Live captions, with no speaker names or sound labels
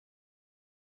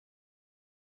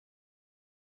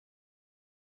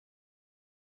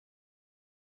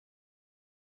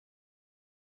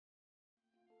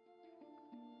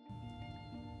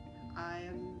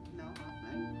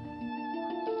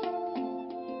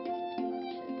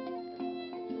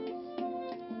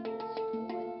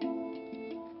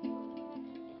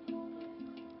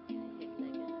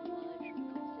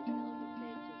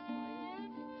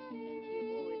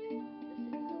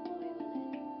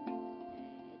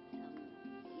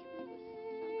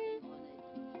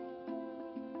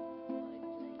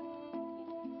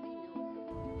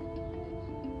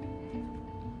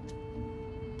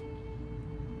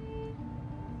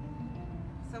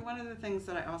one of the things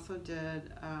that I also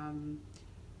did,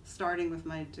 starting with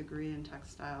my degree in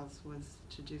textiles, was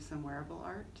to do some wearable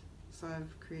art. So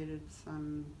I've created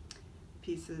some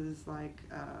pieces like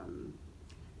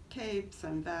capes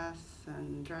and vests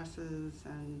and dresses,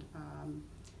 and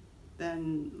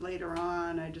then later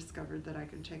on I discovered that I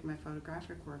could take my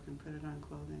photographic work and put it on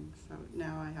clothing. So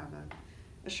now I have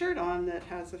a shirt on that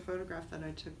has a photograph that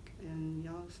I took in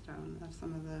Yellowstone of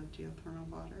some of the geothermal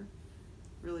water.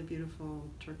 Really beautiful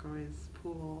turquoise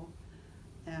pool.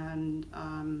 And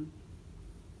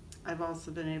I've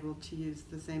also been able to use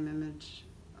the same image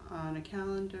on a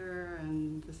calendar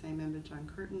and the same image on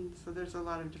curtains. So there's a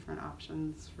lot of different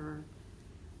options for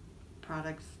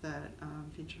products that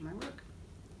feature my work.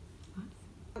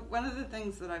 One of the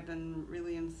things that I've been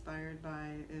really inspired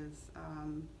by is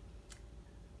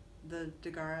the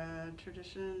Dagara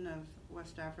tradition of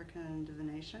West African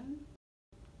divination.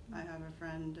 I have a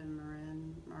friend in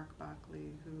Marin, Mark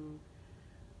Bockley, who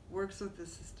works with the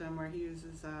system where he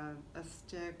uses a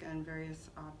stick and various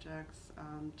objects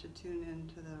to tune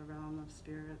into the realm of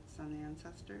spirits and the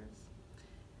ancestors.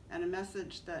 And a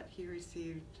message that he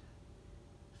received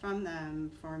from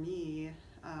them for me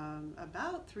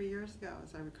about 3 years ago,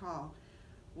 as I recall,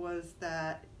 was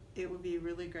that it would be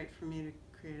really great for me to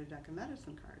create a deck of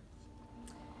medicine cards.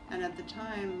 And at the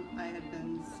time, I had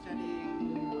been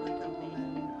studying with a woman